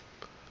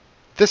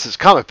This is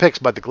Comic Picks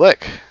by the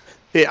Glick.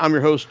 Hey, I'm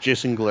your host,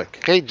 Jason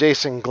Glick. Hey,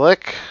 Jason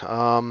Glick.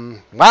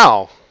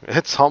 Wow,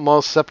 it's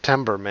almost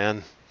September,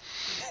 man.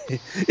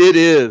 It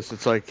is.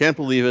 It's like, can't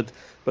believe it,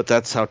 but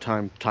that's how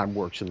time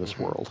works in this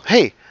world.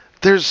 Hey,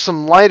 there's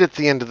some light at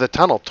the end of the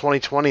tunnel.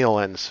 2020 will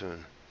end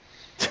soon.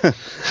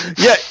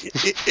 Yeah,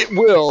 it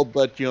will,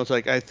 but it's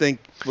like I think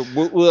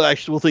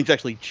will things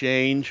actually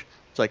change?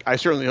 It's like I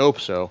certainly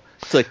hope so.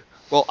 It's like,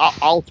 well,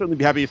 I'll certainly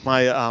be happy if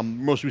my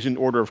most recent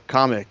order of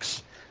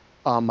comics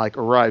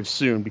arrives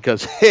soon,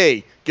 because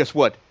hey, guess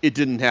what? It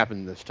didn't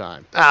happen this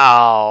time.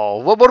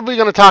 Oh, what are we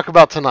going to talk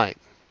about tonight?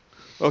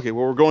 Okay,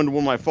 well, we're going to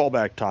one of my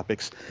fallback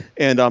topics,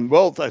 and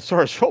as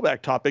far as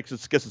fallback topics, I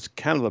guess it's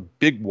kind of a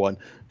big one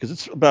because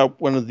it's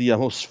about one of the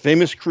most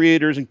famous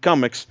creators in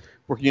comics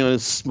working on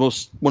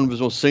one of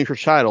his most signature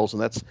titles,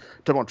 and that's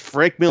talking about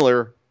Frank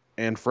Miller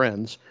and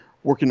friends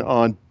working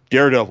on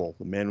Daredevil,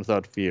 the Man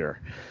Without Fear.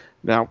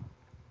 Now,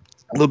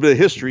 a little bit of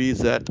history is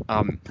that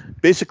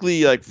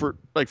basically,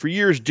 for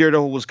years,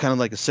 Daredevil was kind of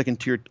like a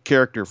second-tier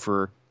character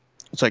for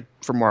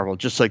Marvel.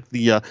 Just like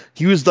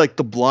he was like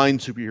the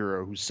blind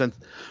superhero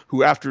who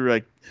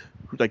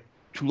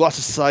lost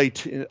his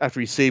sight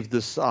after he saved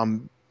this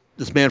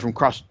man from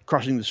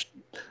crossing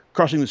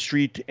the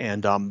street,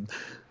 and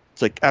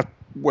it's like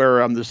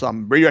where this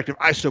radioactive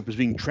isotope is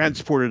being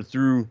transported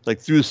through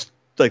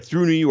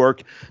New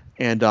York,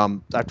 and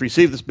after he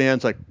saved this man,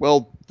 it's like,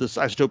 well, this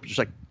isotope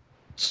just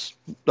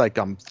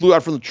flew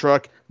out from the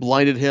truck,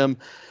 blinded him.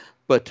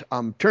 But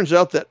turns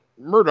out that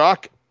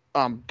Murdoch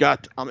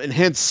got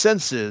enhanced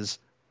senses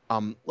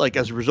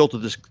as a result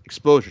of this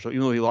exposure. So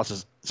even though he lost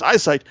his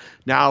eyesight,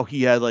 now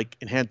he had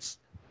enhanced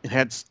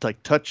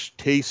touch,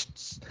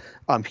 tastes,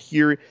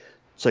 hearing,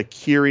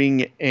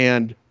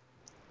 and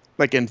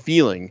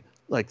feeling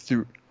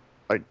through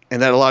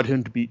and that allowed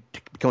him to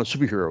become a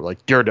superhero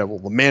like Daredevil,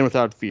 the Man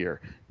Without Fear,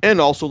 and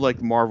also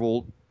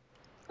Marvel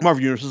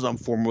Universe's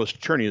foremost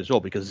attorney as well,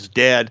 because his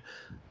dad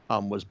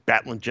was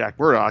Battling Jack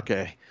Murdoch,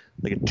 a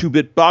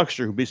 2-bit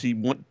boxer who basically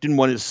didn't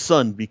want his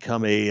son to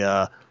become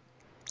a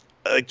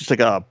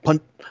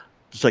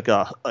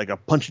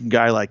punching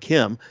guy like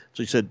him.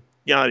 So he said,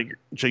 "Yeah,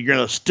 so you're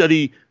gonna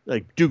study,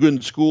 do good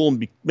in school,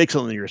 and make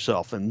something of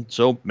yourself." And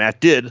so Matt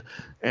did,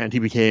 and he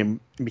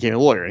became a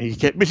lawyer, and he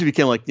basically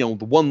became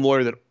the one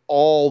lawyer that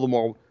all the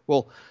more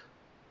well.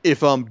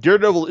 If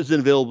Daredevil isn't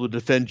available to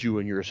defend you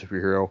and you're a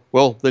superhero,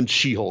 well, then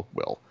She-Hulk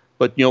will.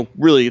 But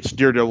really, it's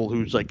Daredevil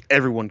who's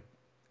everyone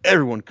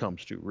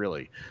comes to,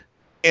 really.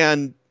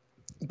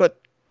 But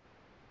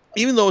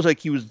even though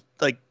he was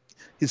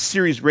his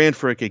series ran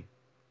for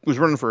was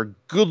running for a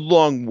good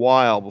long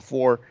while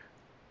before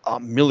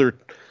Miller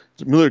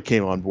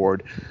came on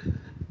board,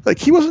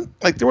 he wasn't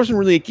there wasn't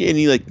really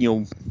any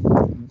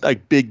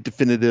big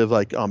definitive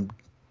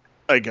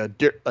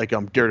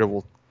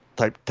Daredevil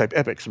type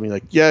epics. I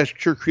mean, yeah,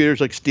 sure,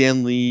 creators like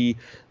Stan Lee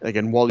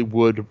and Wally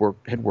Wood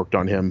had worked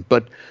on him,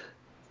 but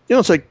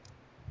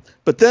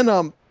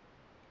Daredevil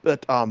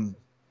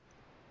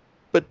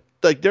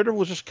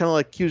was just kind of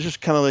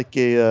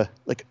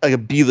a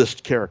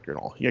B-list character and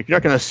all. You're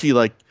not going to see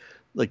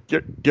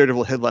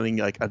Daredevil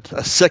headlining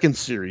a second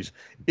series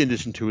in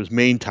addition to his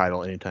main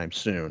title anytime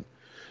soon.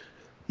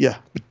 Yeah,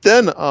 but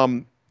then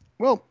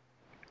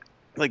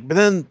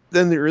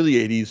then the early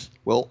 80s,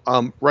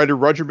 writer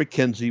Roger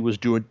McKenzie was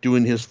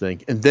doing his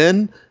thing, and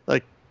then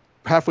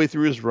halfway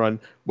through his run,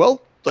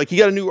 he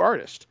got a new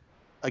artist,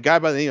 a guy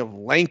by the name of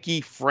Lanky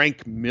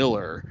Frank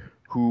Miller,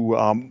 who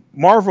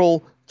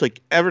Marvel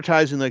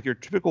advertising your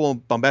typical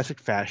bombastic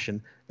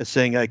fashion and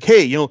saying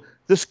hey,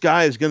 this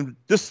guy is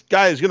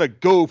gonna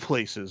go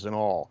places and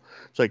all.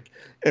 It's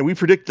and we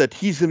predict that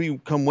he's gonna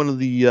become one of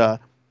the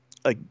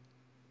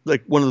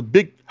one of the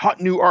big hot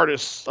new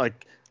artists,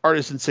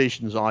 artist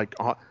sensations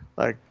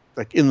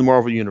in the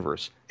Marvel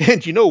universe.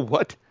 And you know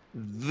what?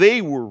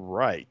 They were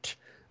right.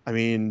 I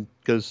mean,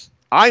 because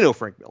I know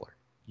Frank Miller,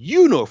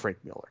 you know Frank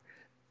Miller,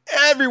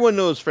 everyone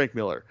knows Frank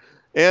Miller.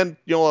 And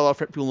a lot of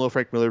people know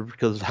Frank Miller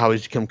because of how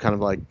he's become kind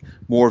of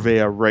more of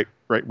a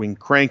right-wing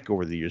crank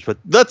over the years. But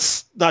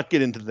let's not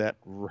get into that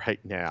right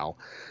now.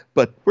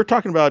 But we're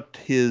talking about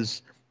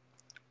his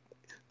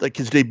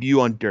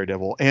debut on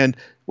Daredevil, and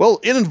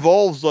it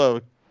involves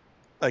a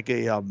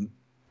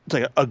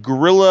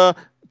gorilla.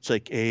 It's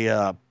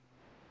a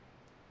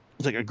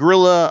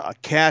gorilla, a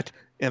cat,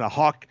 and a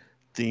hawk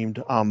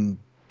themed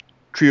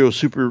trio of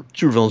super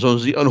villains.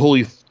 Those are the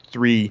Unholy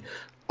Three,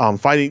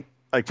 fighting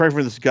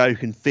for this guy who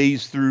can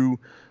phase through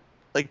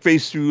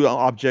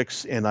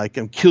objects and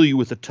can kill you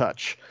with a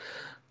touch.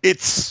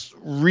 It's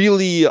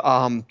really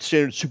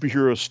standard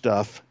superhero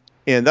stuff,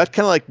 and that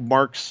kind of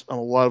marks a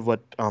lot of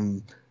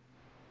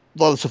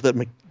the stuff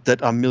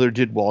that Miller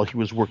did while he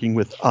was working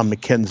with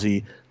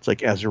McKenzie.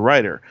 It's as a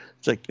writer.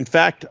 It's in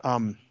fact,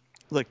 while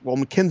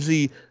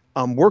McKenzie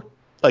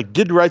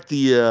did write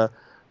the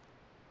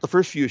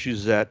first few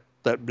issues that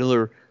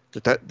Miller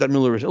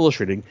was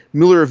illustrating,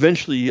 Miller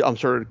eventually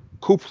started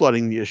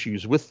co-plotting the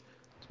issues with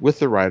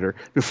the writer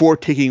before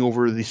taking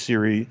over the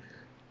series,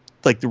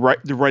 the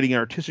writing and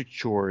artistic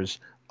chores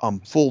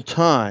full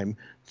time.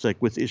 It's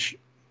with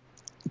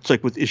It's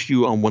like with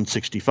issue on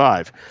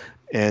 165,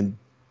 and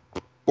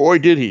boy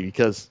did he,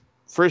 because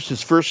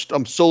his first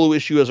solo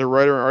issue as a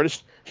writer and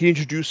artist, he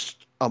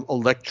introduced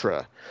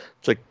Elektra.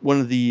 It's like one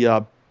of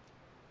the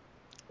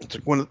it's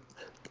like one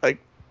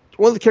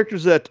of the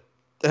characters that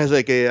has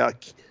like a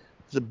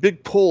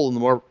big pull in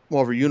the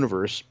Marvel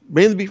universe,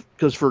 mainly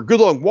because for a good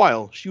long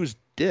while she was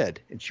dead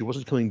and she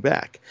wasn't coming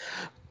back.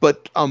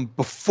 But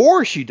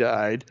before she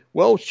died,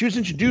 well, she was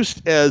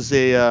introduced as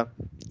a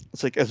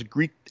as a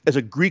Greek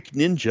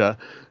ninja,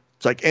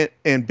 it's like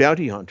and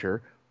bounty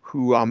hunter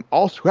who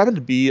also happened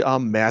to be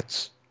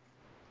Matt's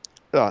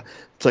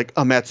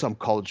Matt's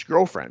college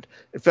girlfriend.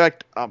 In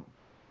fact,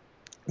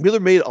 Miller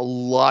made a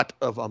lot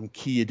of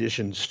key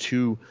additions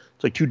to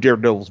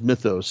Daredevil's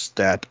mythos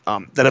that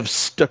have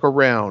stuck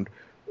around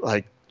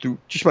like through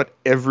just about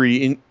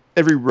every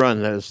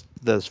run that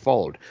has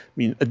followed. I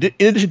mean,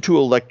 in addition to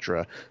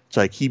Elektra, it's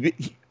like he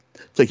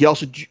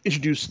also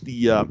introduced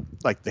the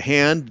the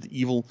hand, the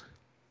evil,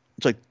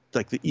 the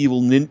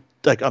evil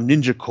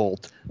ninja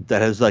cult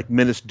that has like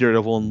menaced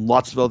Daredevil and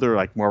lots of other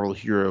like Marvel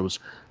heroes.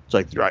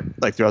 It's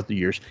throughout the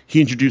years,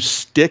 he introduced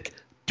Stick,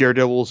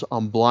 Daredevil's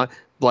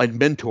blind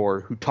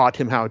mentor, who taught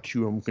him how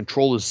to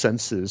control his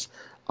senses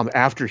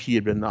after he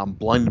had been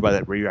blinded by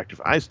that radioactive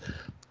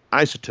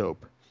isotope.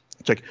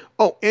 It's like,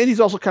 oh, and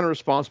he's also kind of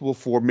responsible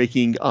for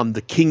making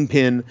the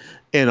Kingpin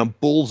and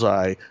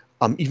Bullseye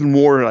even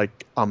more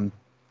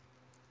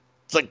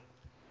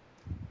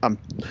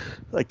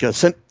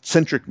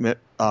centric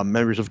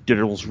members of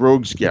Daredevil's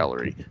Rogues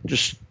Gallery.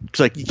 Just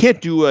because you can't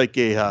do a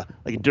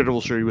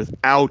Daredevil story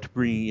without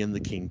bringing in the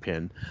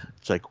Kingpin,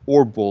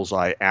 or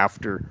Bullseye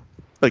after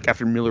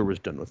Miller was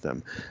done with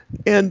them,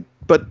 and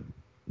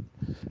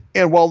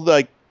while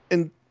a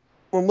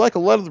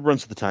lot of the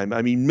runs at the time,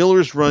 I mean,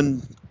 Miller's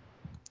run,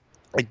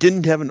 I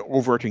didn't have an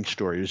overarching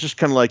story. It was just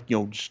kind of he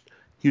was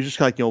just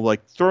kind of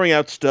throwing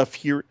out stuff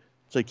here,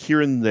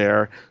 here and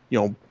there,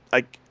 it's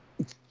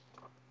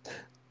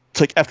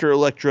like after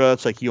Elektra,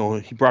 it's he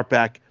brought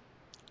back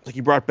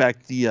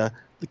the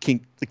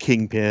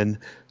Kingpin.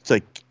 It's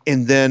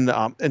and then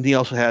and he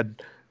also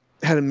had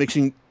him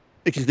mixing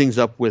things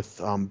up with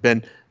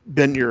Ben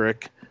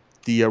Urich,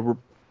 the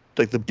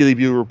Daily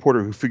Bugle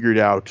reporter who figured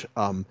out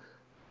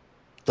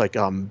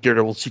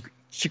Daredevil's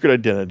secret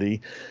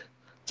identity.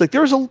 It's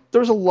there was a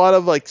lot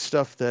of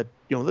stuff that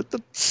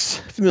that's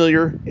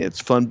familiar. It's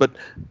fun, but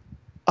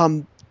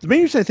the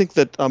main reason I think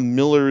that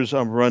Miller's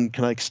run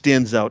kind of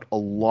stands out a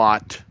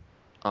lot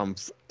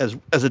as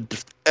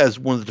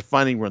one of the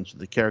defining runs of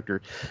the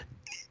character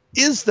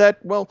is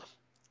that, well,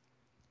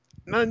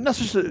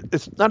 it's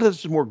not that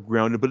it's more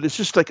grounded, but it's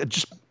just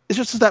it's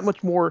just that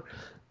much more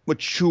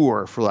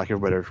mature, for lack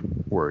of a better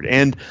word.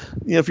 And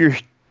if you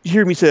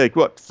hear me say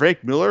what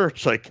Frank Miller,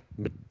 it's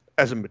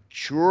as a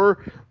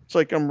mature, it's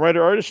I'm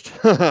writer artist.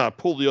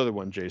 Pull the other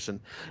one, Jason.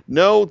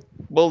 No,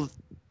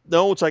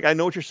 it's I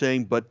know what you're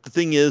saying, but the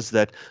thing is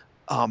that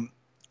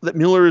that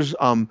Miller's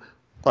hard-boiled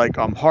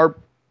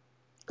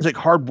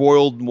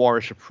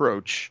noirish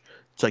approach.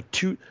 To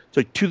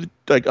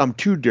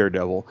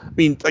Daredevil. I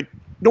mean,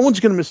 no one's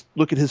gonna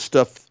look at his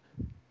stuff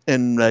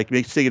and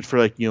mistake it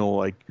for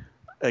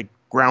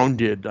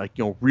grounded,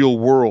 real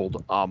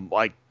world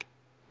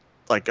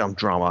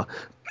drama.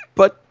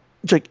 But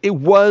it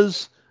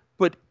was,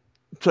 but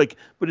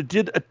it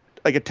did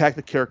attack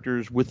the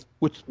characters with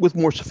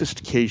more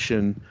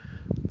sophistication,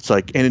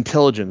 and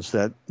intelligence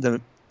that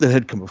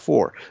had come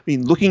before. I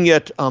mean, looking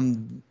at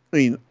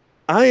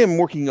I am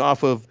working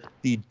off of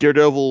the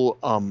Daredevil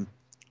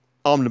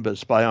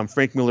omnibus by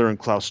Frank Miller and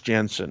Klaus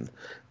Janson,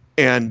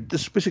 and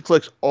this basically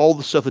collects all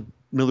the stuff that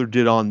Miller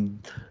did in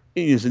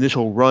his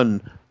initial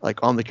run,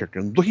 on the character.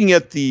 And looking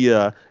at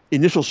the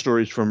initial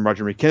stories from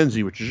Roger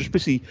McKenzie, which is just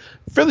basically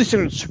fairly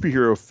standard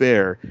superhero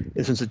fare, in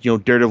the sense that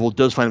Daredevil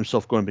does find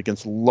himself going up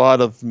against a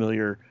lot of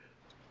familiar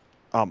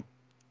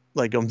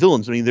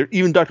villains. I mean,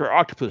 even Dr.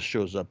 Octopus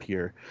shows up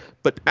here,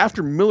 but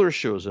after Miller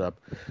shows up,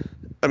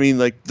 I mean,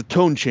 the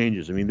tone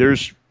changes. I mean,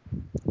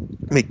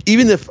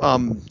 even if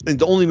and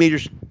the only major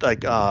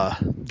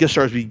guest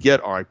stars we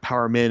get are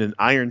Power Man and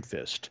Iron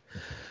Fist,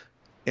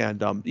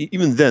 and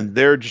even then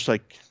they're just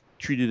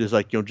treated as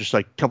just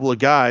a couple of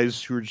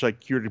guys who are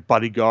just here to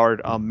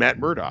bodyguard Matt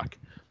Murdock.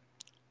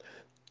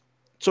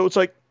 So it's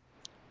I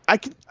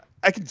can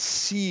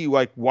see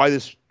why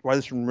this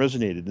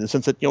resonated, in the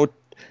sense that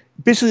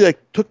basically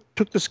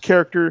took this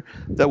character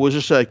that was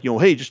just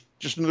hey, just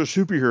another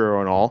superhero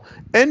and all,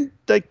 and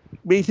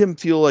made him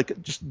feel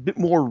just a bit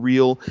more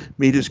real,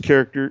 made his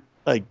character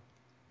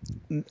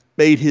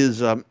made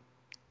his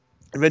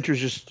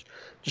adventures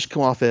just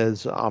come off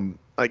as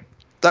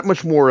that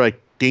much more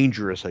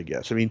dangerous, I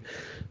guess. I mean,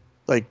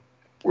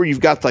 where you've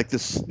got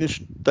this is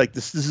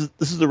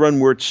the run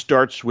where it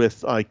starts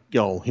with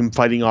him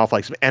fighting off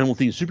some animal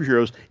themed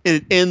superheroes, and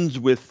it ends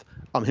with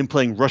him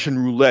playing Russian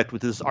roulette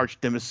with his arch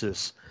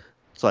nemesis.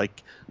 It's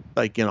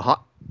in a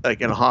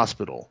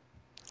hospital.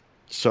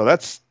 So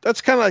that's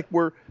kind of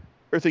where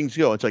things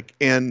go. It's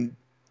and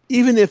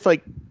even if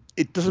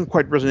it doesn't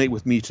quite resonate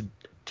with me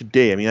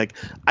today. I mean, like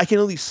I can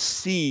at least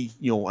see,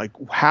 like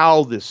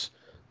how this,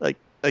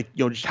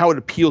 just how it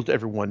appealed to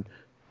everyone,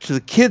 to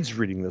the kids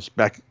reading this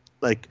back,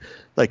 like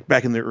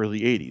back in the early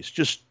 '80s.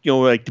 Just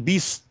like to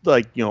be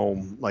like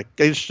like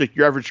I just like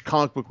your average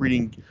comic book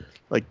reading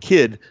like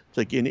kid, it's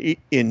like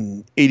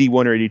in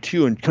 '81 or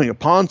 '82, and coming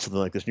upon something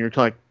like this, and you're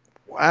kind of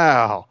like,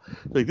 wow,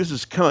 like this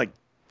is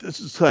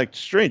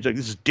strange, like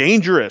this is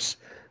dangerous.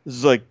 This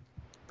is like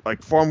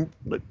farm,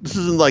 like this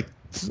isn't like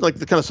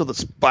the kind of stuff that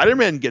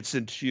Spider-Man gets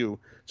into.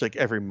 It's like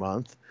every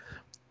month,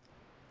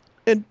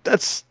 and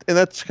that's kind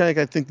of,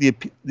 I think, the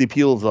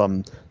appeal of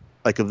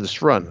of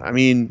this run. I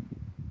mean,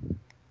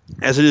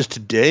 as it is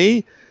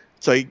today,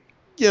 it's like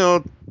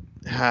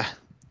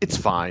it's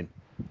fine.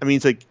 I mean,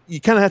 it's like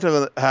you kind of have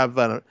to have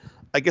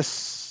I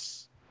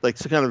guess, like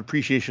some kind of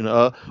appreciation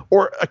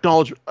or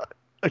acknowledgement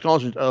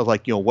of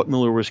what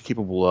Miller was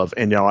capable of,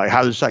 and like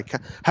how does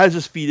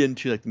this feed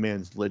into like the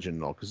man's legend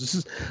and all,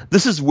 because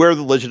this is where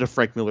the legend of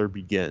Frank Miller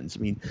begins.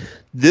 I mean,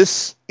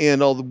 this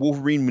and all the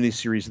Wolverine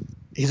miniseries,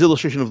 his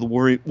illustration of the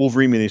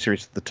Wolverine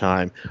miniseries at the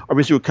time, are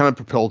basically what kind of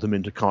propelled him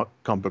into comic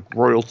book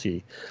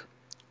royalty.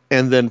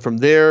 And then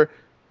from here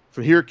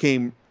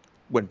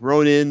went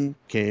Ronin,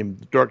 came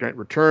The Dark Knight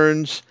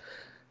Returns,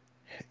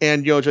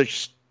 and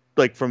just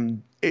like throughout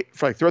the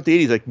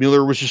 '80s, like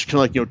Miller was just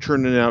kind of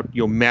churning out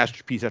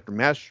masterpiece after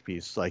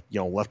masterpiece, like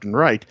left and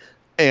right.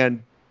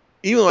 And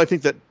even though I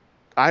think that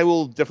I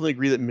will definitely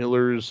agree that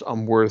Miller's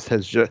worth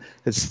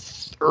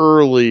has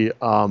thoroughly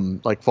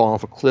like fallen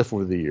off a cliff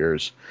over the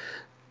years.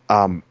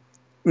 I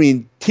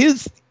mean,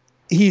 he's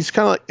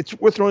kind of like, it's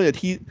worth knowing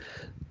that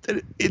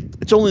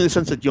it's only in the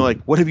sense that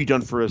like, what have you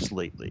done for us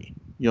lately?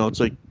 It's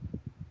like,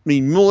 I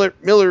mean,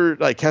 Miller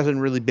like hasn't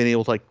really been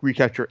able to like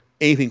recapture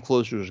anything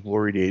closer to his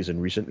glory days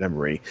in recent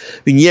memory.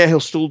 I mean, yeah, he'll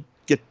still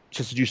get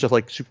just to do stuff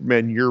like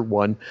Superman Year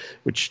One,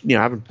 which I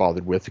haven't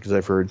bothered with because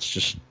I've heard it's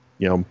just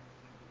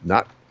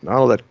not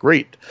all that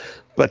great.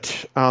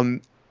 But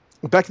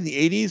back in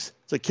the '80s,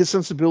 it's like his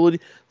sensibility,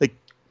 like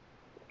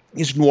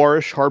his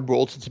noirish,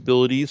 hard-boiled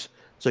sensibilities,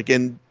 it's like,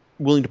 and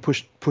willing to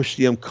push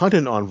the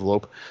content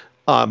envelope,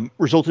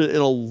 resulted in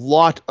a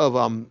lot of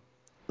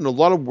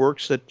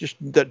works that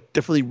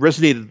definitely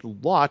resonated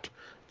a lot.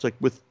 It's like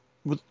with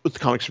the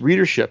comics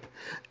readership,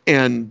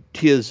 and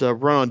his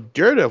run on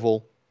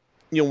Daredevil,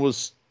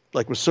 was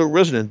so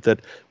resonant that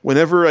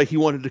whenever he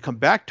wanted to come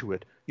back to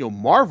it,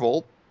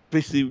 Marvel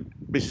basically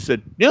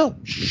said, "Yeah,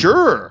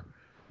 sure."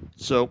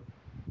 So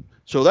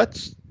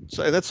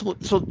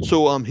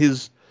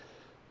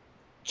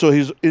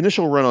his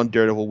initial run on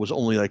Daredevil was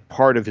only like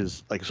part of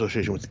his like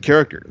association with the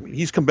character. I mean,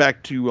 he's come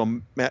back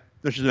to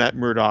Matt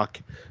Murdock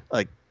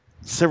like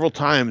several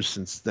times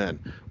since then.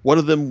 One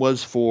of them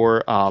was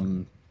for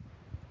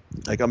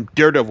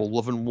Daredevil: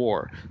 Love and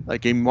War,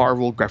 like a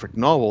Marvel graphic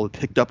novel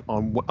picked up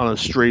on a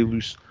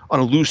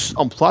loose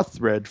plot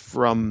thread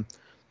from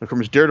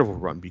his Daredevil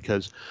run,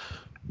 because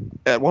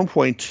at one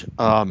point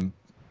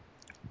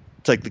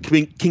it's like the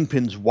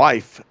Kingpin's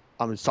wife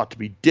is thought to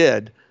be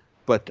dead,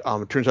 but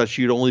it turns out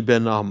she had only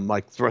been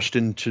thrust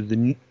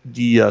into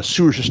the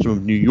sewer system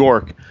of New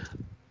York.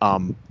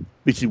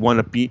 Basically wound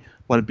up being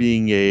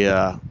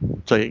a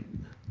brain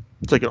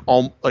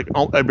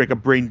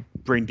damaged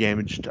brain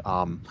damaged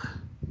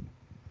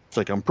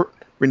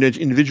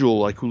individual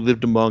like who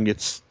lived among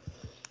its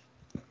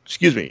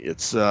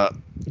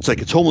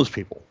homeless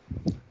people.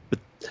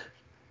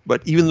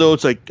 But even though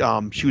it's like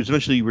she was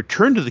eventually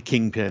returned to the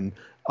Kingpin,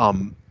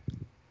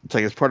 it's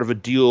like as part of a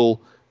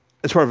deal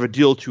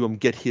to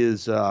get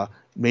his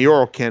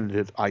mayoral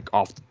candidate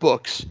off the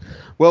books.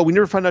 Well, we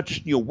never find out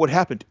just what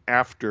happened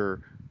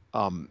after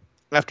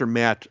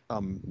Matt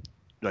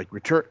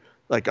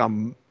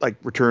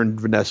returned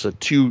Vanessa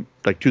to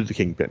the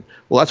Kingpin.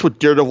 Well, that's what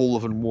Daredevil: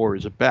 Love and War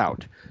is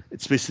about.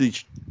 It's basically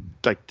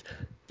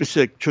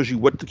shows you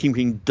what the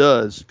Kingpin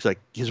does. It's like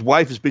his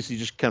wife is basically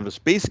just kind of a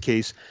space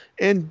case,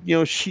 and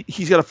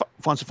he's got to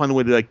find a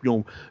way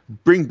to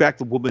bring back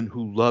the woman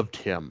who loved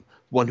him,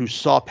 one who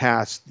saw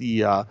past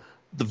the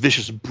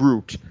vicious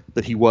brute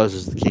that he was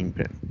as the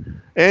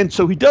Kingpin. And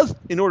so he does.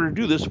 In order to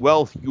do this,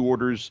 well, he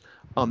orders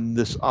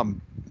this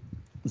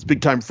big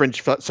time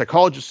French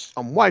psychologist's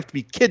wife to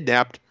be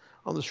kidnapped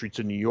on the streets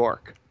of New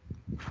York.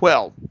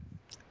 Well,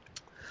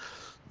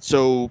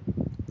 so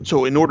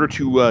in order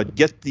to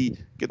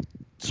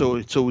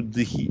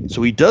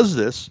he does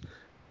this.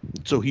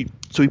 So he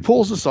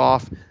pulls this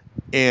off,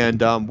 and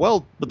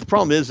but the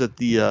problem is that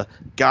the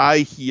guy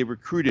he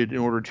recruited in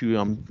order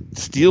to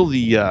steal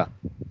the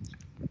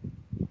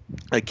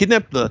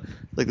kidnap the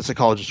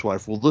psychologist's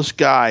wife. Well, this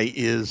guy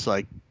is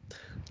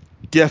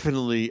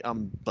definitely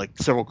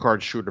several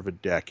cards short of a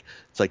deck.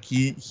 It's like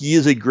he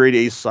is a grade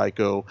A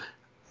psycho,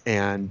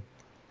 and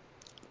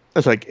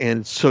so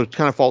it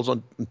kind of falls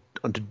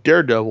onto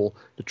Daredevil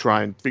to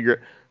try and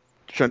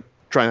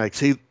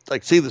save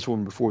this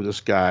woman before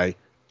this guy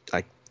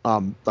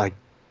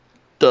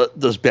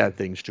does bad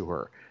things to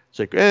her. It's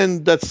like,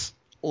 and that's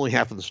only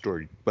half of the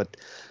story. But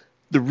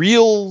the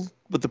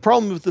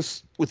problem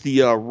with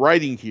the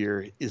writing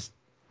here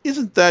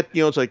isn't that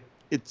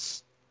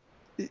it's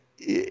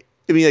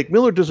I mean, like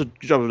Miller does a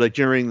good job of like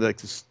generating like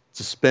this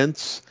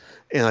suspense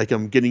and like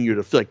getting you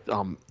to feel like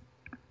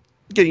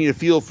getting you to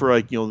feel for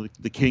like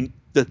the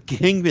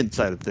kingpin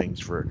side of things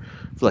for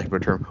like a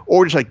term,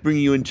 or just like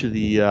bringing you into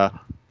the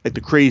like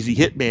the crazy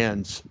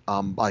hitman's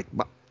like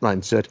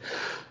mindset.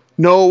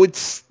 No,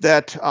 it's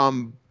that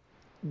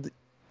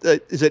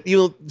is that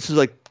even this is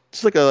like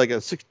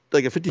a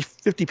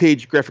 50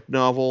 page graphic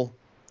novel,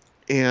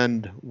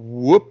 and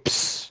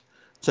whoops,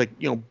 it's like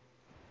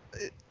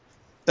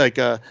like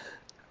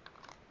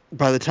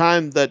by the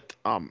time that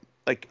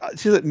like I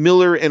see that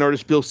Miller and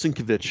artist Bill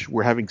Sienkiewicz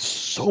were having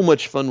so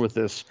much fun with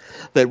this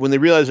that when they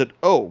realized that,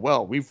 oh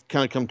well, we've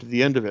kind of come to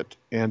the end of it,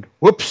 and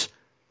whoops,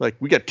 like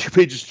we got 2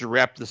 pages to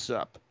wrap this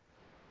up.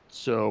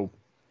 So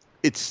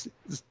it's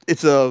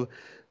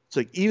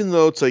like even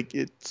though it's like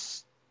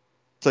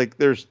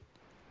there's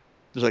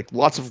like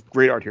lots of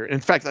great art here.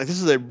 In fact, like,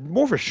 this is a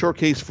more of a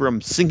showcase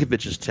from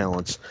Sienkiewicz's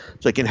talents.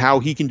 It's like in how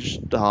he can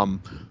just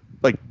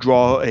like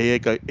draw a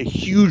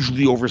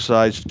hugely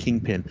oversized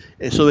kingpin,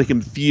 and so they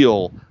can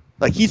feel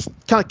like he's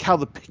kind of how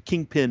the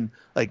kingpin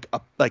like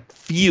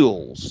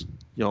feels.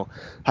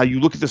 How you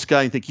look at this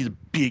guy and think he's a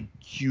big,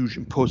 huge,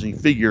 imposing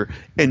figure,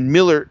 and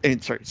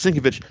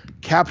Sienkiewicz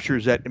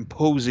captures that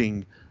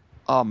imposing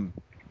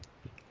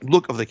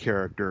look of the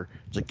character.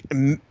 It's like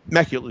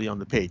immaculately on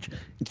the page.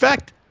 In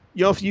fact,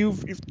 if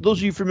those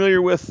of you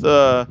familiar with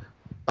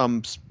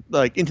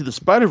like Into the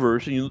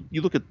Spider-Verse, and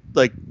you look at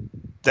like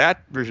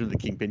that version of the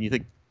Kingpin, you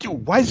think,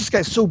 dude, why is this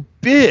guy so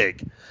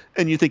big?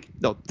 And you think,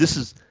 no,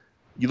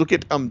 you look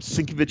at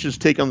Sienkiewicz's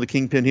take on the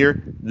Kingpin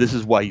here, this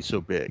is why he's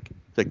so big.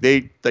 Like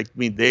they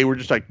were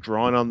just like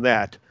drawing on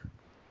that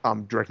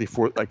directly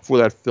for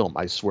that film,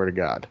 I swear to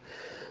God.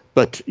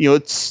 But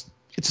it's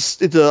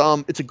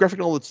a graphic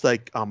novel that's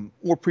like you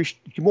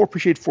can more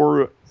appreciate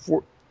for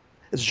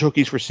as a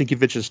showcase for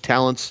Sienkiewicz's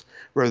talents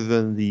rather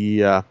than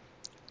the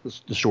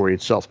story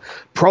itself.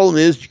 Problem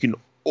is, you can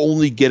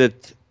only get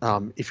it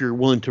if you're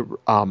willing to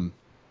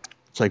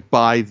it's like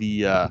buy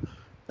the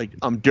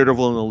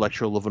Daredevil and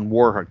Elektra Love and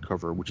War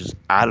hardcover, which is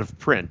out of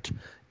print, and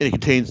it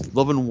contains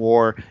Love and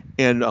War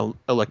and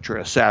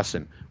Elektra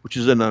Assassin, which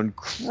is an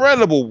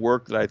incredible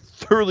work that I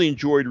thoroughly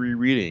enjoyed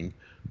rereading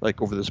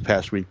like over this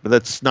past week. But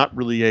that's not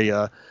really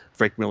a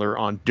Frank Miller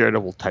on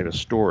Daredevil type of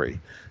story.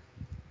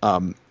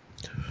 In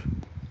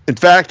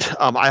fact,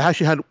 I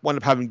actually wound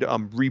up having to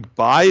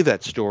rebuy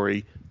that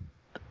story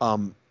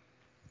when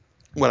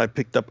I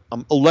picked up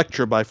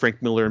Elektra by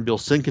Frank Miller and Bill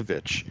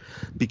Sienkiewicz,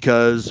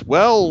 because,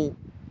 well,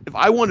 if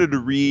I wanted to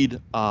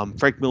read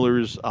Frank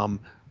Miller's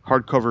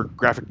hardcover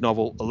graphic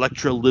novel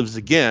Elektra Lives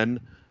Again,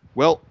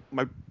 well,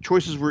 my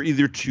choices were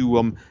either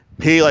to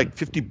pay like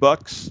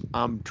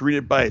 $50 to read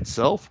it by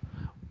itself,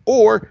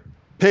 or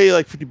pay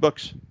like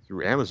 $50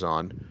 through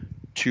Amazon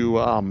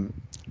to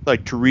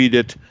to read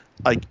it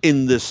like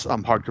in this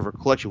hardcover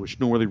collection, which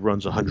normally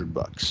runs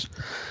 $100.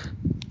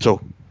 So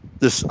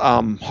this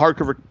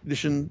hardcover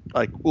edition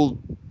will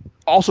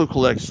also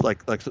collects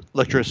like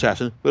Elektra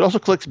Assassin, but also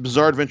collects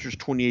Bizarre Adventures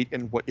 28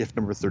 and What If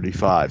number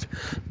 35.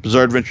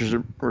 Bizarre Adventures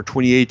number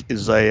 28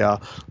 is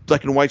a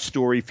black and white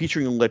story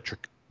featuring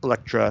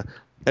Elektra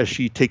as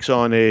she takes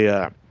on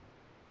a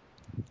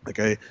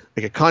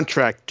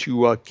contract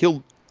to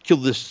kill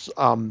this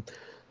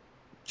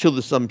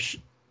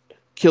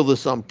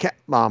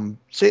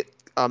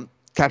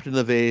captain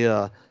of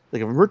a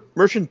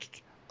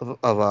merchant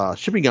of a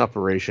shipping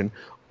operation,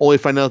 only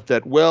find out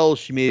that, well,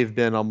 she may have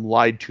been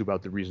lied to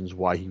about the reasons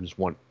why he was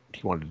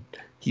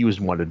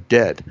wanted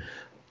dead.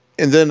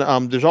 And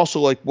then there's also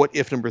like What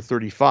If number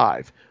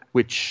 35,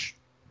 which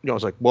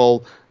it's like,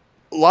 well,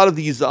 a lot of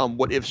these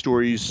what if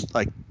stories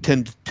like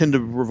tend to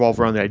revolve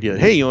around the idea that,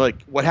 hey,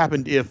 like what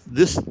happened if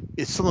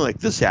something like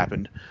this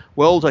happened?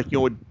 Well, it's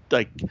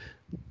like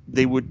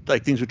they would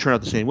things would turn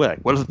out the same way. Like,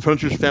 what if the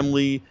Punisher's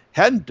family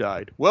hadn't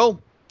died?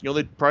 Well,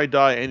 they'd probably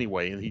die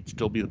anyway, and he'd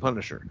still be the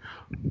Punisher.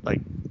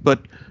 But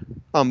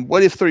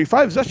What If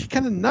 35 is actually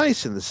kind of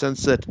nice in the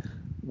sense that,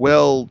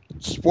 well,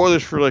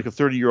 spoilers for like a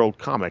 30-year-old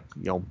comic.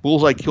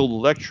 Bullseye killed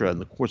Elektra in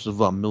the course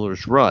of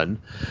Miller's run,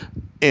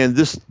 and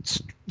this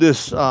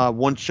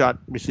one shot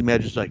basically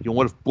imagines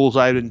what if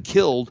Bullseye had been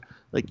killed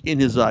in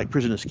his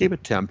prison escape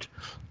attempt,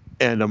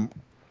 and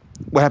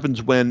what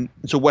happens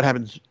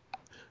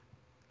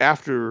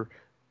after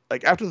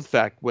the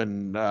fact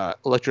when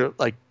Elektra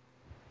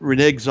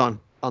reneges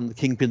on the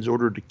Kingpin's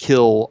order to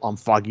kill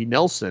Foggy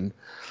Nelson,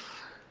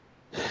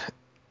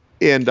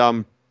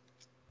 and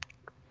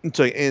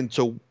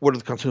so what are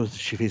the consequences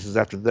she faces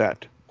after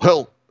that?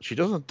 Well, she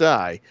doesn't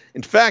die.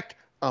 In fact,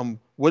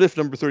 What If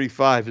number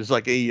 35 is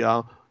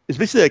it's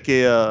basically like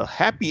a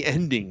happy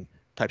ending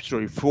type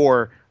story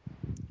for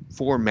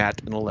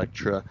Matt and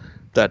Elektra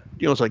that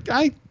it's like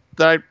I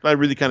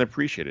really kind of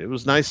appreciate it. It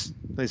was nice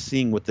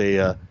seeing what they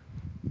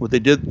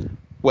did,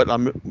 what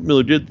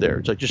Miller did there.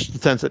 It's like just the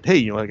sense that,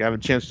 hey, I have a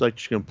chance to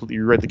just completely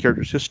rewrite the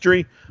character's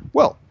history.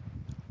 Well,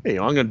 hey,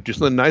 I'm going to do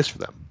something nice for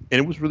them, and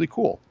it was really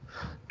cool.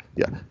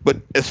 Yeah, but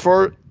as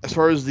far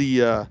as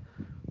the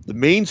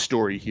main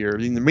story here, I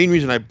mean, the main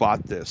reason I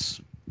bought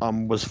this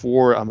was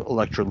for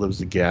Elektra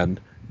Lives Again,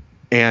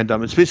 and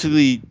it's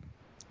basically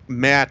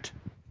Matt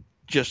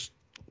just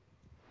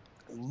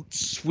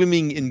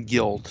swimming in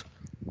guilt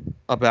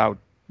about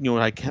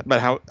like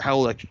about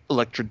how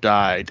Elektra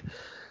died.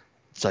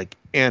 It's like,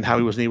 and how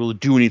he wasn't able to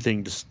do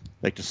anything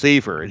to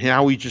save her, and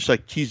how he's just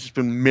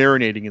been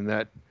marinating in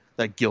that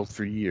guilt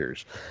for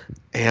years.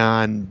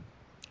 And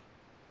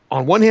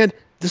on one hand,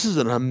 this is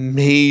an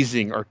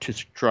amazing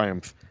artistic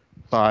triumph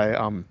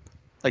by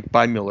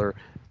by Miller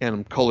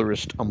and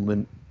colorist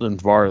Lynn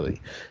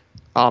Varley.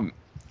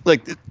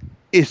 Like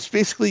it's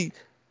basically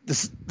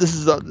this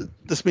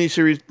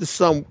miniseries. This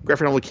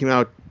graphic novel came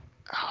out,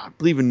 I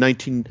believe, in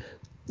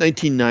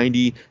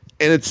 1990,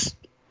 and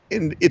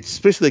it's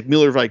basically like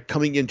Miller like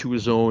coming into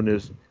his own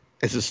as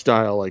his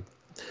style. Like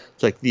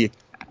it's like the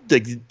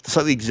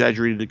slightly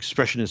exaggerated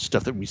expressionist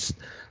stuff that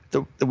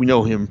we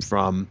know him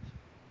from,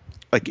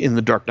 like in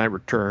The Dark Knight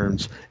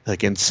Returns,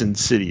 like in Sin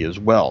City as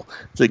well.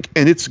 It's like,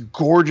 and it's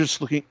gorgeous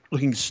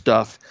looking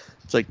stuff.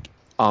 It's like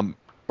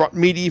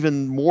made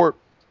even more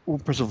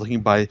impressive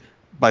looking by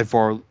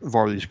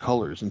Varley's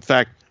colors. In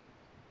fact,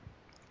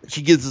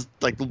 she gives us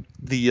like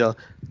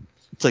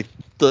it's like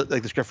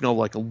this graphic novel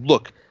like a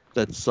look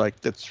that's a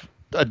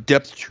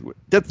depth to it.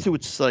 Depth to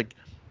its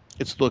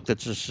look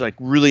that's just like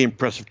really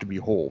impressive to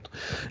behold.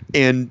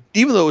 And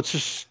even though it's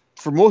just,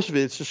 for most of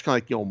it, it's just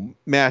kind of like,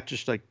 Matt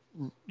just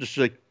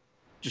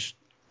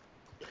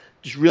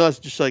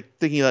realized, just like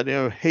thinking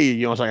about, hey,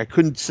 it's like I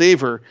couldn't save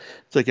her.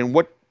 It's like, and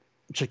what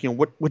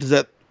does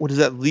that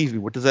leave me?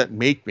 What does that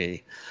make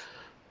me?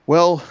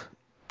 Well,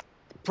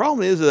 the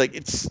problem is that, like,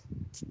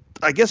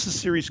 I guess the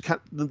series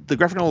the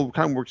graphic novel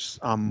kind of works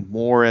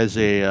more as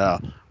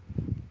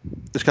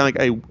it's kind of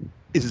like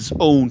is its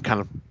own kind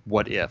of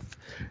what if,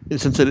 in the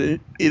sense that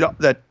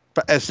that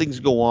as things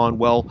go on,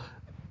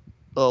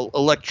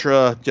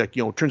 Elektra,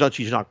 turns out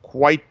she's not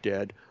quite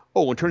dead.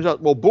 Oh, and turns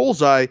out,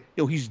 Bullseye,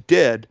 he's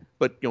dead,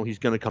 but he's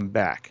going to come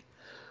back.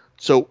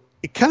 So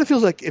it kind of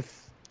feels like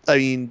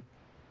the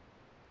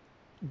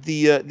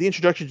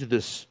introduction to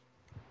this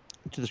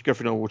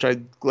graphic novel, which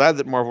I'm glad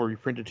that Marvel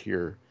reprinted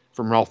here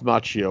from Ralph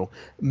Macchio,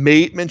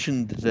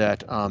 mentioned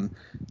that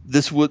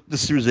this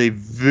was a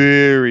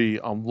very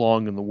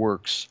long in the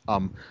works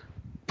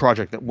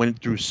project that went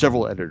through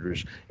several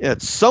editors. And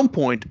at some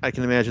point, I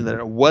can imagine that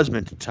it was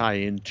meant to tie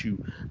into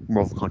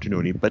Marvel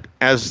continuity, but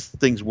as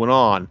things went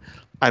on,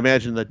 I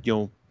imagine that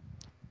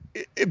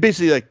they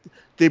basically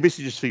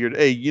just figured,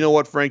 hey, you know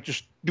what, Frank,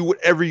 just do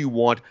whatever you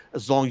want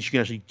as long as you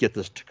can actually get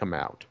this to come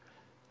out.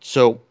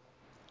 So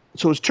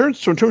in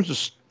terms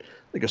of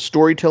like a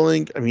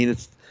storytelling, I mean,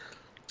 it's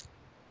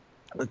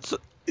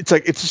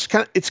kind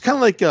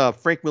of like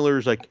Frank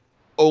Miller's like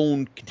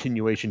own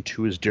continuation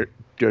to his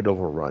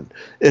Daredevil run.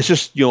 It's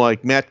just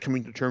like Matt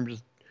coming to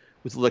terms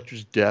with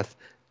Elektra's death,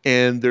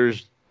 and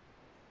there's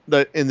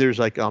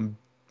like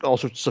all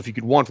sorts of stuff you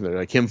could want from there,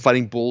 like him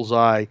fighting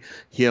Bullseye,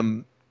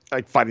 him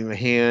like fighting the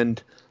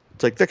Hand.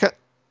 It's like that kind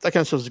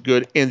of stuff is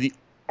good, and the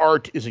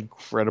art is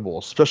incredible.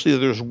 Especially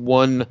there's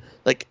one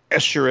like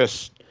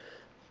SRS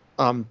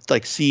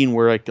like scene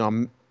where like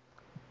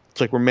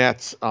it's like where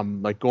Matt's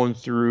like going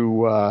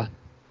through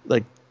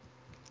like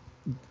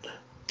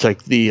it's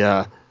like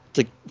the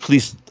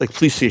police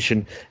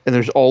station, and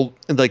there's all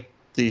and like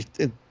you're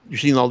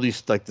seeing all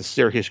these like the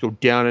staircase go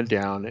down and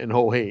down, and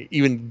oh hey,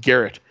 even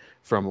Garrett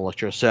from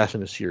Elektra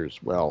Assassin is here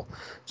as well.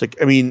 It's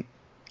like, I mean,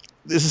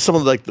 this is some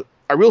of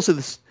I will say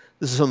this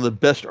is some of the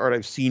best art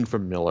I've seen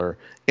from Miller,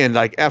 and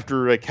like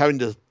after like having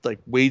to like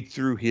wade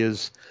through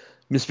his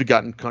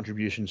misbegotten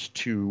contributions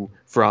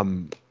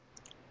from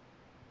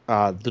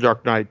The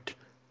Dark Knight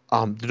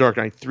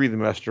 3, The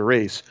Master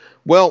Race.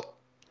 Well,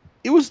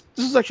 this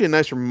is actually a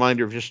nice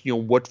reminder of just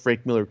what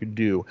Frank Miller could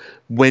do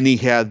when he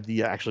had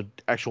the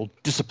actual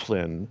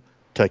discipline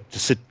to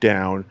sit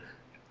down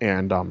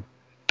and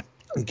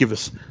give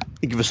us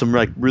some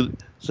like really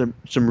some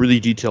really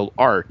detailed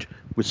art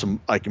with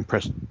some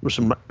with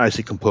some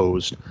nicely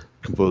composed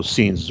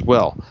scenes as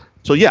well.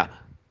 So yeah,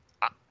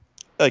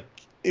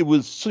 it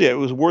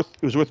was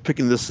worth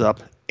picking this up,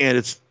 and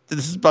this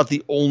is about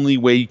the only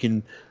way you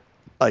can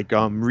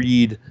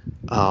read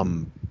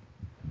Elektra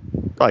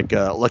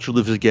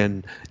Lives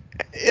Again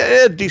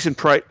at a decent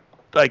price,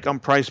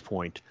 price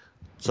point.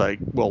 It's like,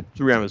 well,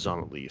 through Amazon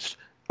at least.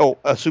 Oh,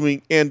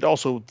 assuming, and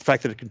also the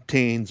fact that it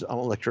contains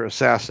Elektra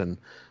Assassin,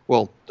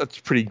 well, that's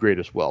pretty great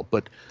as well.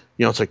 But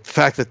it's like the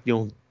fact that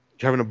you're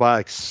having to buy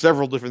like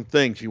several different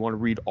things if you want to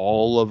read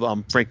all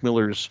of Frank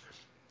Miller's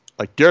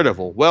like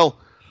Daredevil. Well,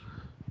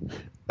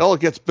 it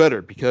gets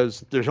better,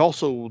 because there's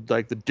also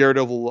like the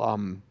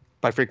Daredevil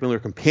by Frank Miller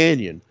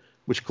Companion,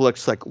 which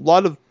collects like a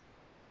lot of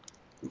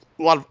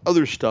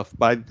other stuff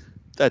by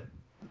that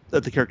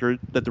the character,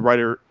 that the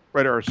writer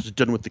artist has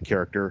done with the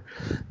character,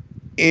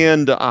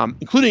 and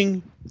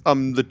including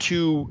the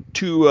two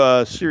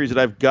series that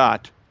I've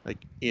got like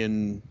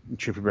in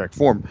paperback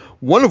form.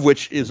 One of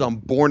which is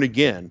Born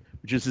Again,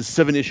 which is his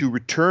 7-issue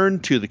return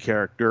to the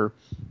character,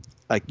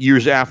 like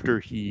years after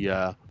he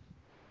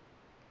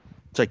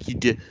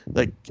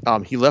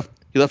he left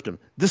He left him.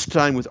 This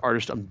time with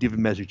artist David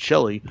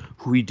Mazzucchelli,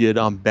 who he did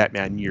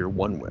Batman Year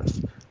One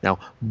with. Now,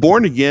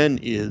 Born Again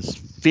is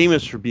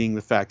famous for being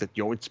the fact that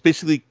it's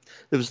basically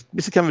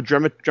kind of a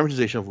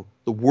dramatization of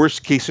the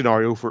worst case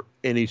scenario for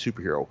any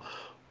superhero.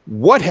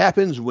 What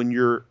happens when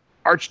your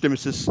arch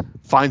nemesis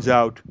finds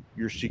out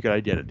your secret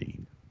identity?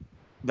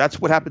 That's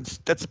what happens.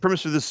 That's the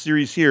premise of this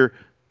series here.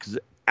 Because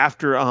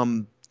after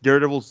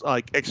Daredevil's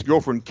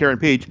ex-girlfriend Karen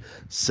Page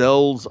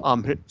sells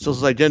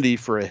his identity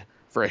for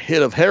a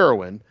hit of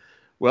heroin,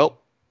 well,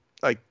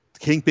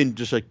 Kingpin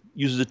just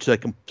uses it to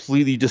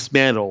completely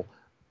dismantle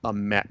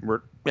Matt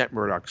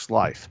Murdock's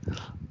life.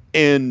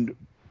 And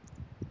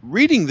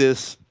reading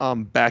this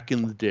back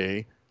in the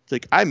day,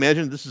 it's I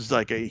imagine this is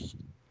a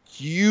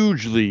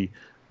hugely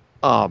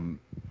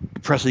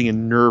depressing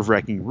and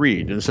nerve-wracking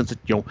read, in the sense that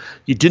you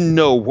didn't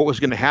know what was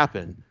going to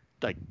happen.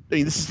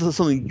 This is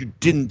something you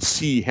didn't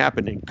see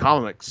happen in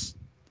comics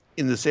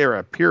in this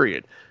era.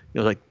 Period.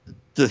 The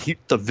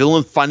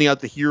villain finding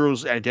out the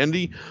hero's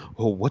identity.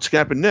 Oh, what's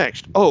going to happen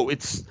next? Oh,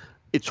 it's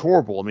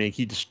horrible. I mean,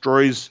 he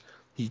destroys.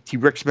 He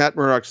wrecks Matt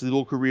Murdock's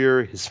legal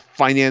career, his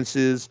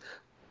finances,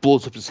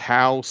 blows up his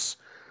house.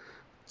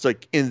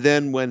 It's and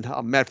then when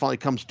Matt finally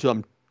comes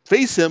to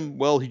face him,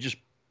 well, he just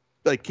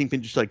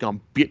Kingpin just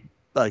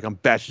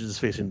bashes his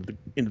face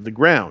into the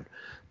ground.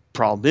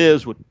 Problem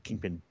is, what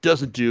Kingpin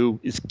doesn't do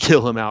is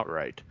kill him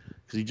outright,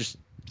 because he just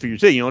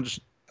figures, hey,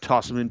 just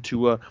toss him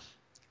into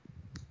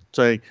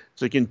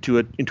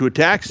into a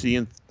taxi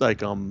and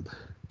and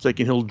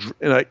he'll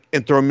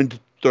and throw him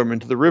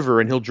into the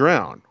river and he'll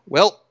drown.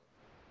 Well,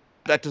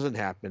 that doesn't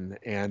happen,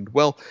 and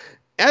well,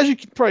 as you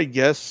can probably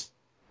guess,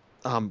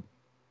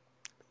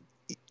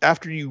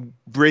 after you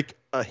break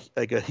a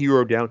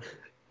hero down,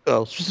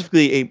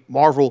 specifically a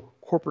Marvel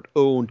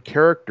corporate-owned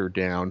character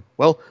down,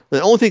 well,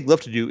 the only thing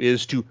left to do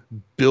is to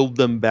build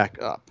them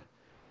back up,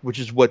 which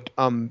is what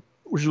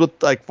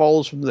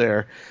follows from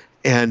there.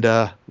 And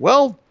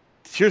well,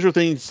 here's where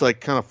things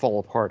kind of fall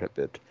apart a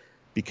bit,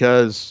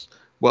 because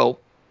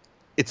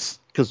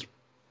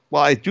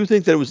I do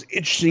think that it was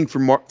interesting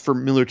for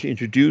Miller to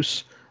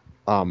introduce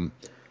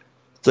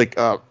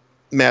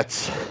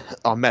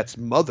Matt's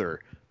mother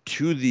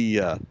to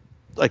the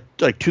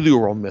to the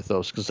world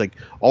mythos, because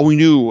all we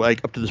knew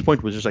up to this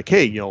point was just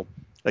hey,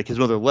 his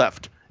mother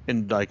left,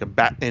 and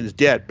and his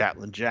dad,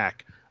 Battling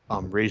Jack,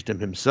 raised him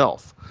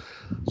himself.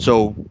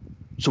 So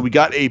we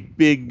got a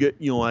big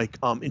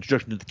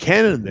introduction to the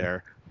canon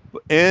there,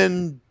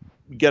 and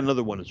we got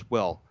another one as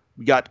well.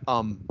 We got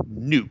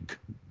Nuke,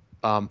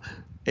 a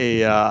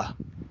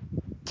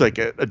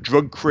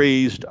drug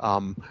crazed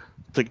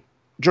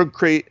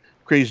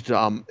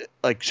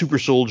super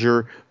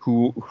soldier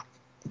who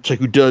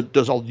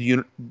does all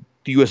the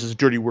U.S.'s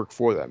dirty work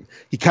for them.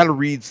 He kind of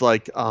reads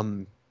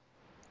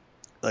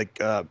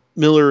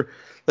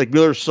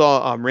Miller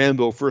saw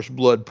Rambo: First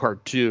Blood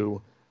Part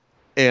 2,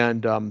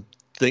 and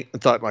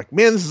thought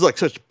man, this is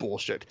such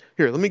bullshit.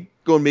 Here, let me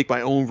go and make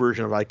my own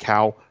version of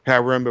how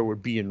Rambo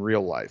would be in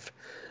real life.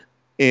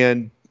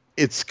 And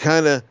it's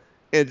kind of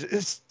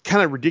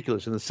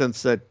ridiculous in the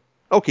sense that,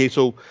 okay,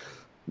 so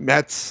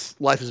Matt's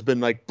life has been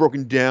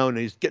broken down and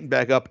he's getting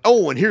back up.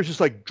 Oh, and here's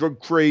this drug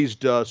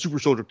crazed super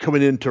soldier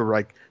coming in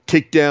to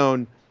take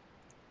out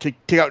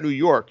New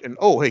York. And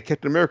oh, hey,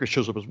 Captain America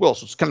shows up as well.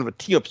 So it's kind of a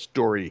team up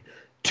story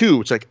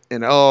too. It's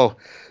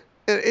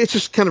it's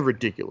just kind of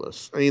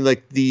ridiculous. I mean,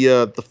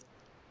 the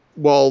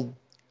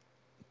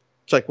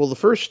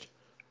first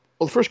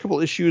couple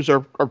issues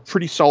are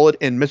pretty solid,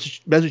 and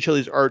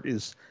Mazzucchelli's art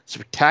is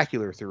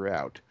spectacular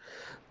throughout.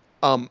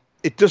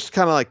 It just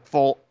kind of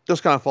fall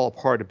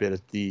apart a bit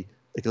at in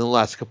the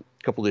last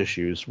couple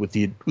issues with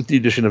the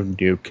addition of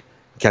Nuke,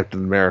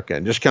 Captain America,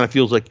 and just kind of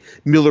feels like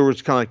Miller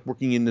was kind of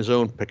working in his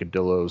own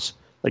peccadillos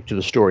to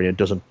the story, and it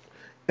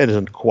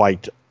doesn't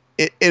quite,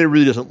 and it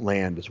really doesn't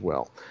land as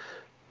well.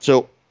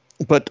 So,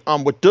 but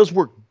what does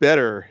work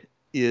better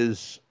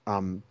is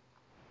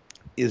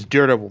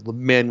Daredevil, the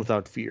Man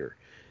Without Fear,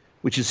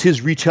 which is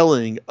his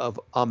retelling of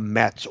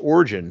Matt's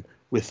origin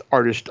with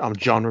artist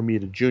John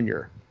Romita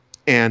Jr.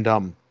 And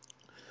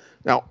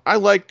now I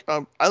like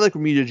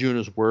Romita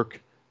Jr.'s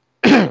work.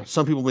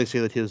 Some people may say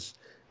that he's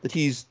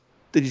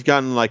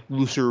gotten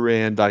looser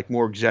and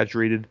more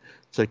exaggerated.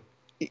 It's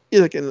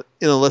in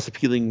a less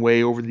appealing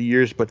way over the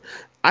years, but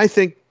I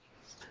still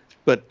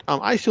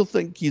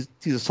think he's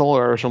a solid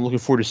artist. I'm looking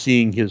forward to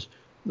seeing his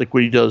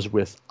what he does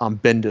with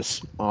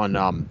Bendis on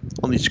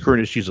these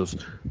current issues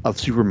of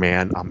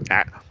Superman on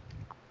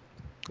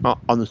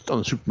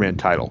the Superman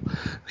title.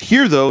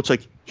 Here though, it's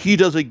he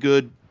does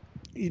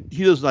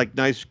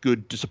nice,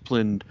 good,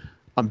 disciplined,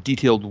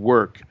 detailed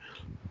work,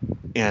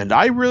 and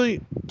I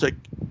really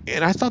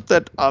and I thought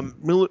that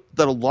Miller,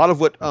 that a lot of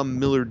what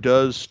Miller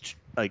does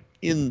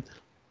in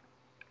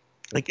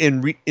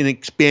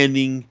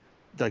expanding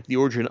the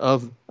origin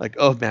of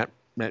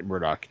Matt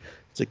Murdock,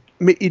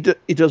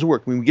 it does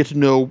work. I mean, we get to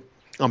know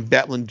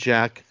Battling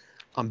Jack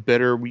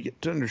better. We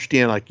get to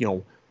understand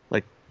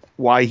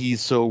why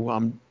he's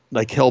so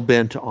hell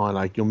bent on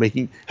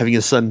having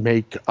his son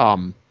make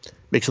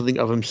something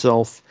of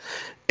himself,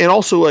 and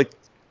also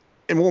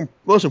and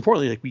most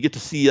importantly, like we get to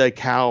see like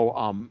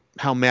how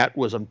Matt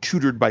was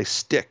tutored by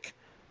Stick,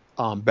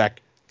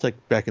 back it's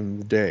like back in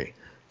the day.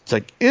 It's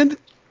like and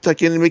it's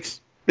like and it makes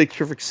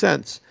perfect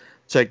sense.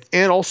 It's like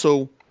and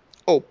also,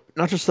 oh,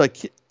 not just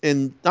like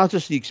and not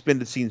just the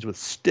expanded scenes with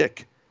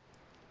Stick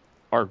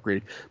are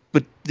great,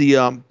 but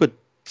but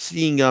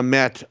seeing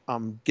Matt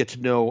get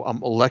to know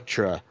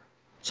Elektra,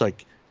 it's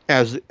like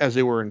as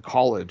they were in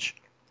college,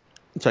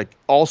 it's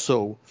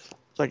also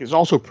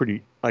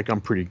pretty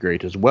pretty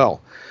great as well.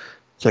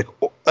 It's like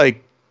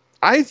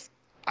I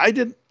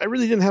I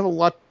really didn't have a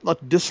lot to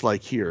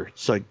dislike here.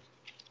 It's a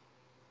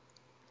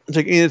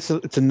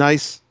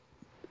nice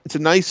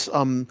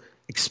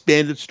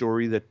expanded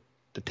story that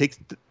takes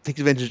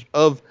advantage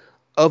of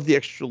the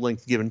extra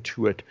length given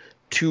to it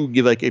to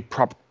give like a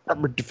proper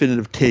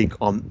definitive take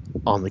on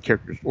the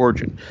character's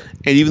origin.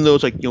 And even though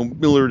it's like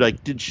Miller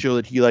like did show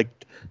that he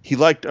liked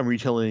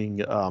retelling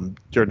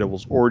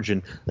Daredevil's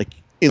origin like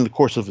in the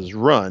course of his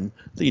run.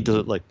 I think he does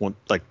it like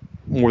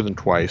more than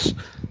twice.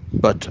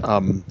 But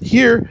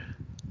here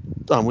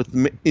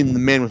in The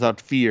Man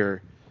Without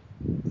Fear,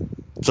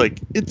 it's a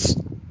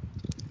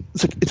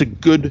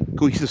good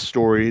cohesive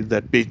story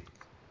that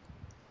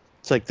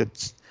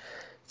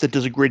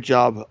does a great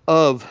job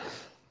of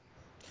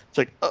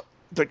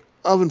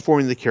of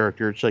informing the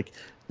character. It's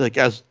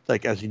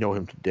as you know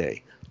him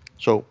today.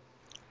 So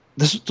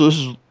this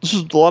is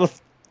a lot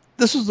of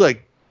this is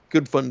like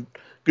good fun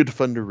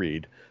to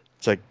read.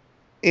 It's like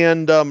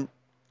and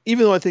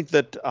even though I think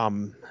that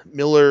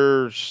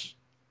Miller's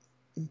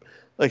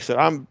like I said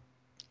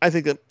I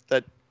think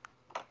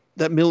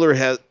that Miller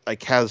has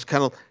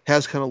kind of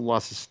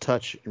lost his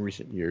touch in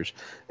recent years,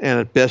 and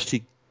at best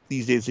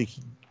these days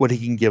what he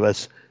can give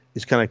us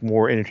is kind of like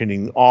more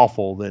entertaining than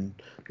awful than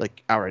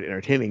like outright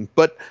entertaining.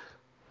 But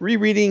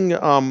rereading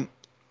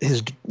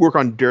his work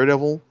on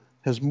Daredevil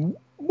has more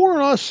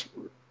or less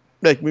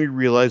like made me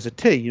realize that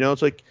hey,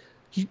 it's like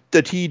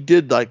he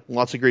did like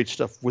lots of great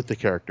stuff with the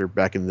character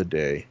back in the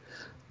day,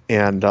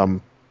 and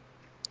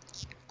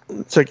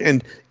it's like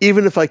and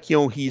even if like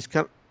he's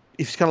kind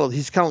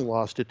of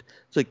lost it.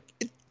 It's like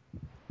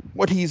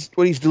what he's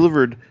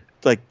delivered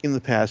like in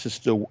the past is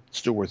still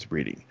worth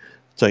reading.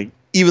 It's like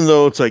even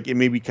though it's like it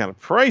may be kind of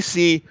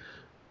pricey,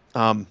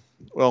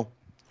 well,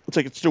 it's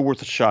like it's still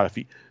worth a shot if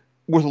you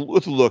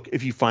worth a look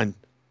if you find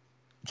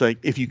it's like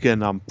if you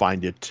can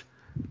find it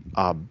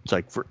it's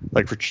like for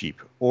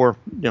cheap or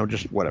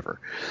just whatever.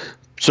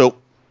 So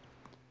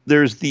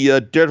there's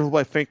the Daredevil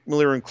by Frank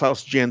Miller and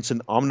Klaus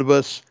Janson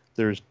omnibus.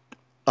 There's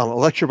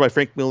Elektra by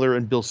Frank Miller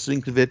and Bill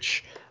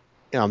Sienkiewicz.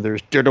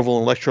 There's Daredevil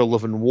and Elektra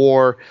Love and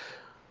War.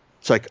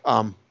 It's like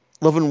Love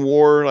and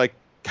War like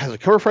has a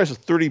cover price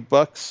of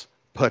 $30,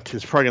 but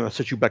it's probably going to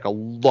set you back a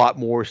lot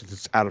more since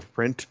it's out of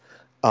print.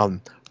 The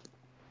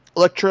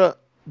Elektra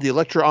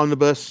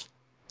omnibus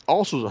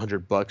also is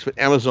 $100, but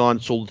Amazon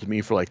sold it to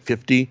me for like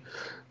 $50.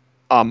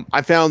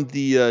 I found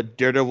the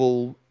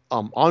Daredevil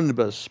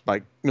omnibus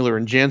by Miller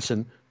and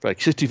Janson for like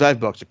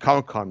 $65 at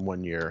Comic-Con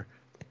one year.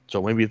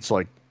 So maybe it's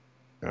like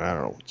I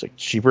don't know. It's like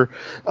cheaper.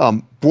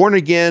 Born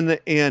Again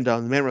and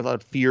The Man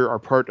Without Fear are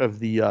part of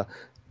the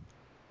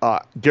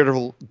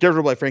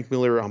Daredevil by Frank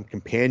Miller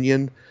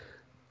companion.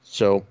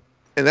 So,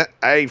 and that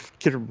I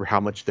can't remember how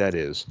much that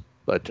is,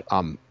 but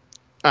I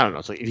don't know.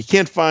 It's like if you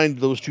can't find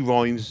those two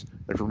volumes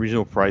at a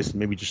reasonable price,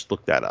 maybe just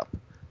look that up.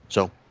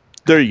 So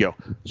there you go.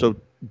 So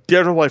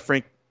Daredevil by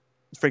Frank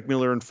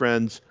Miller and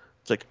Friends.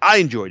 It's like I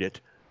enjoyed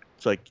it.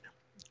 It's like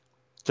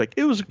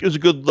it was a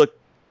good look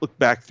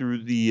back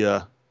through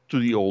the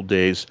old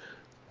days.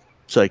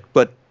 It's like,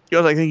 but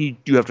I think you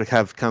do have to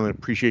have kind of an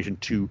appreciation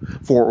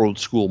for old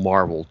school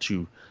Marvel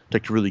to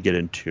really get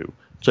into.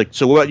 It's like,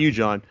 so what about you,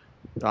 John?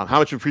 How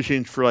much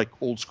appreciation for like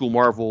old school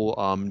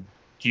Marvel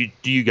do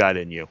you got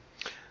in you?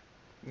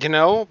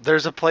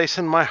 There's a place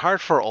in my heart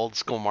for old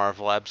school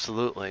Marvel,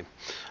 absolutely.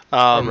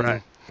 All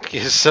right.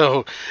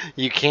 So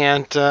you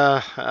can't,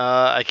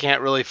 I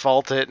can't really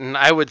fault it, and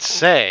I would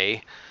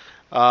say,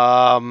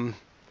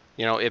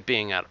 it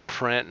being out of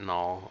print and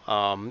all.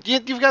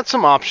 You've got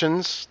some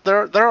options.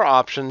 There are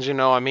options,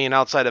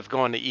 outside of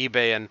going to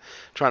eBay and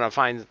trying to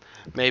find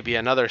maybe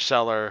another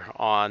seller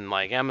on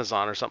like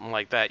Amazon or something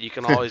like that. You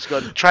can always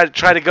try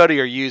to go to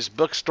your used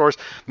bookstores.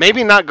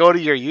 Maybe not go to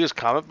your used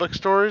comic book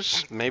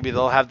stores. Maybe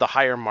they'll have the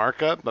higher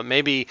markup, but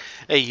maybe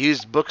a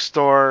used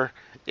bookstore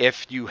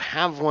if you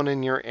have one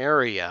in your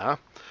area.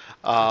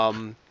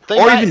 Even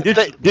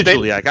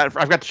digitally.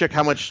 I've got to check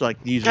how much like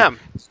these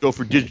go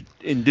for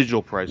in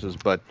digital prices,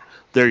 but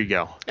there you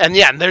go. And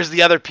there's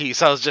the other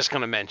piece I was just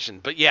going to mention.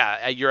 But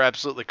yeah, you're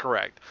absolutely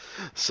correct.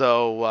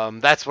 So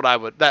that's what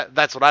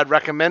I'd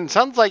recommend.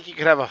 Sounds like you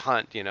could have a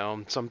hunt.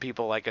 Some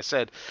people, like I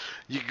said,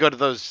 you could go to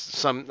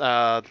those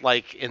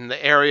like in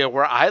the area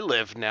where I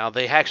live now.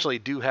 They actually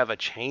do have a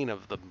chain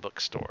of the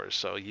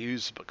bookstores,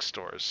 used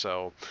bookstores.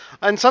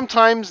 And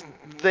sometimes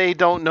they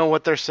don't know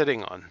what they're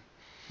sitting on.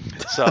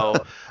 So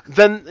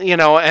then,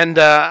 and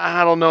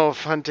I don't know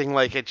if hunting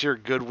like at your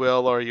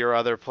Goodwill or your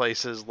other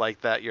places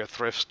like that, your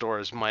thrift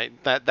stores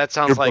might, that Your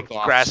sounds book like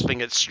offs.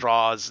 grasping at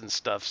straws and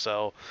stuff.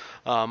 So,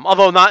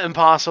 although not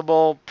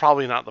impossible,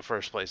 probably not the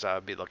first place I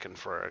would be looking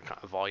for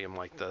a volume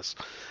like this.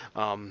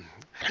 Um,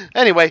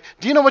 anyway,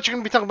 do you know what you're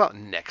going to be talking about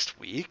next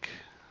week?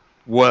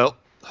 Well,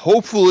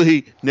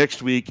 hopefully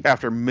next week,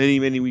 after many,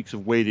 many weeks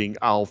of waiting,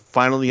 I'll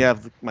finally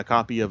have my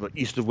copy of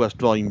East of West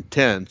Volume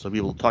 10, so I'll be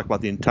able to talk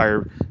about the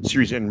entire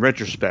series in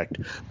retrospect.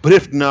 But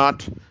if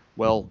not,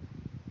 well,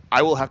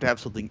 I will have to have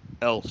something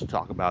else to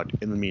talk about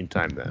in the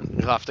meantime then.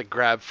 You'll have to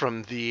grab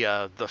from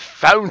the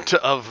fount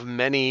of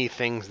many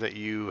things that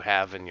you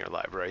have in your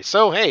library.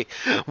 So hey,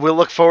 we'll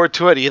look forward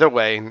to it either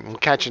way. We'll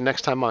catch you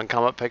next time on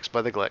Comic Picks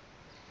by the Glick.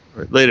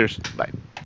 All right, laters. Bye.